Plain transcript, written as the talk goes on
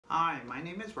Hi, my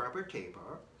name is Robert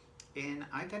Tabor, and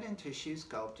I got into shoe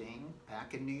sculpting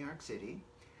back in New York City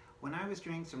when I was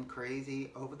doing some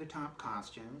crazy over-the-top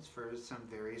costumes for some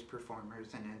various performers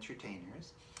and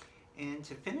entertainers. And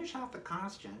to finish off the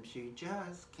costumes, you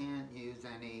just can't use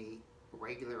any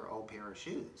regular old pair of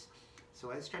shoes. So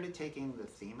I started taking the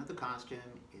theme of the costume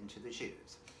into the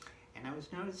shoes. And I was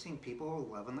noticing people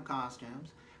were loving the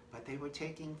costumes, but they were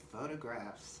taking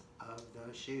photographs of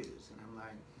those shoes. And I'm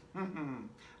like,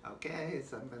 okay,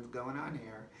 something's going on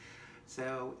here.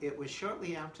 So it was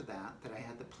shortly after that that I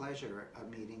had the pleasure of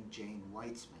meeting J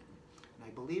Weitzman. And I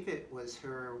believe it was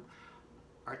her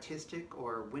artistic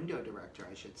or window director,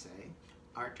 I should say,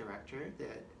 art director,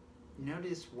 that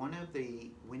noticed one of the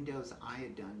windows I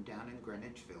had done down in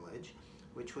Greenwich Village,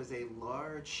 which was a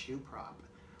large shoe prop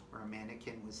where a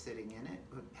mannequin was sitting in it.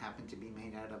 It happened to be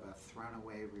made out of a thrown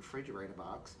away refrigerator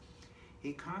box.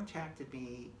 He contacted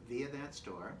me via that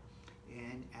store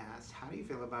and asked, how do you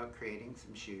feel about creating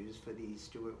some shoes for the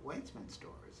J Weitzman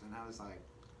stores? And I was like,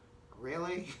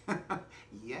 really?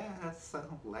 Yes,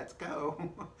 let's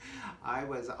go. I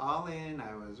was all in,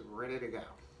 I was ready to go.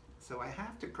 So I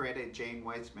have to credit J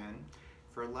Weitzman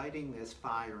for lighting this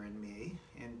fire in me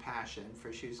and passion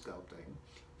for shoe sculpting.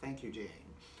 Thank you, Jane.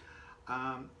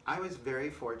 I was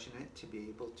very fortunate to be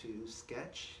able to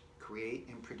sketch, create,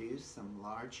 and produce some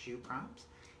large shoe props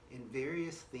in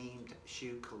various themed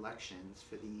shoe collections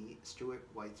for the J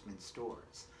Weitzman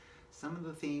stores. Some of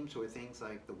the themes were things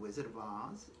like the Wizard of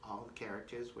Oz, all the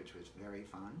characters, which was very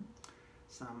fun.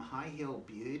 Some high heel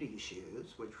beauty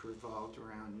shoes, which revolved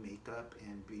around makeup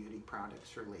and beauty products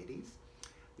for ladies.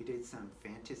 We did some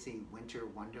fantasy winter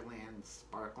wonderland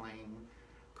sparkling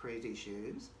crazy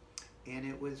shoes. And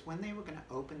it was when they were going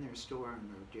to open their store on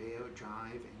Rodeo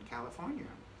Drive in California.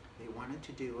 They wanted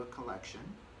to do a collection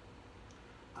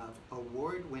of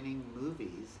award-winning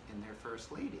movies and their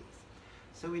first ladies.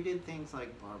 So we did things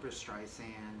like Barbara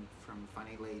Streisand from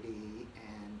Funny Lady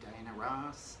and Diana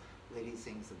Ross, Lady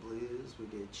Sings the Blues. We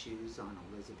did shoes on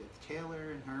Elizabeth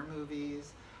Taylor in her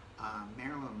movies,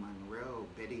 Marilyn Monroe,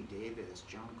 Betty Davis,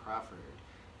 Joan Crawford,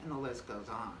 and the list goes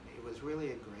on. It was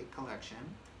really a great collection,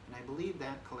 and I believe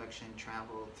that collection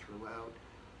traveled throughout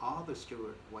all the J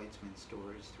Weitzman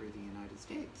stores through the United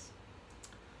States.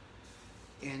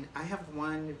 And I have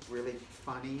one really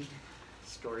funny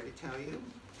story to tell you.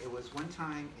 It was one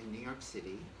time in New York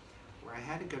City where I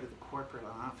had to go to the corporate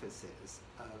offices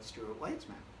of J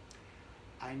Weitzman.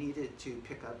 I needed to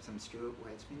pick up some J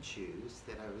Weitzman shoes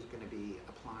that I was going to be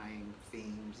applying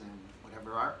themes and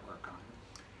whatever artwork on.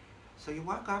 So you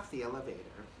walk off the elevator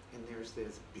and there's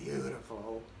this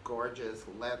beautiful, gorgeous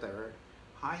leather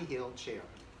high-heeled chair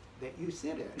that you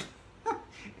sit in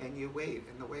and you wait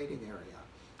in the waiting area.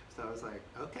 So I was like,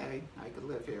 okay, I could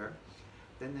live here.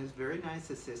 Then this very nice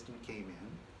assistant came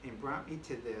in and brought me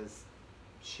to this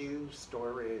shoe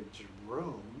storage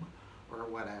room or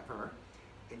whatever.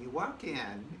 And you walk in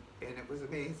and it was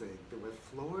amazing. There were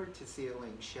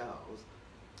floor-to-ceiling shelves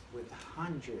with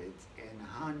hundreds and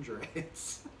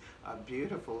hundreds of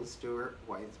beautiful J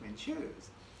Weitzman shoes.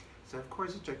 So of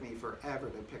course it took me forever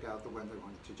to pick out the ones I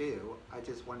wanted to do. I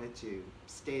just wanted to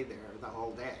stay there the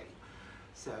whole day.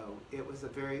 So it was a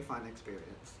very fun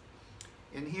experience.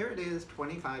 And here it is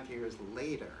 25 years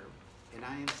later, and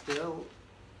I am still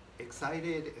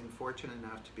excited and fortunate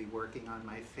enough to be working on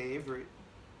my favorite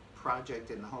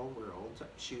project in the whole world,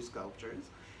 shoe sculptures.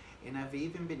 And I've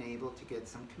even been able to get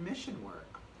some commission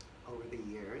work over the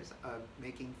years of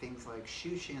making things like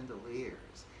shoe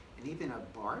chandeliers and even a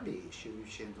Barbie shoe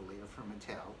chandelier from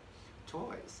Mattel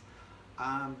Toys.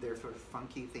 They're for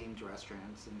funky themed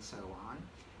restaurants and so on.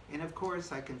 And of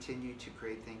course I continue to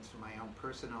create things for my own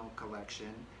personal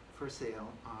collection for sale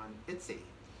on Etsy.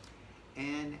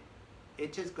 And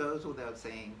it just goes without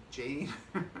saying, Jane,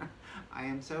 I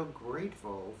am so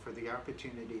grateful for the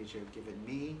opportunities you've given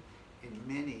me and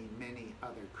many, many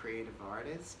other creative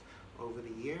artists over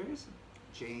the years.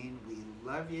 Jane, we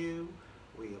love you,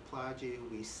 we applaud you,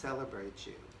 we celebrate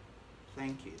you.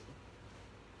 Thank you.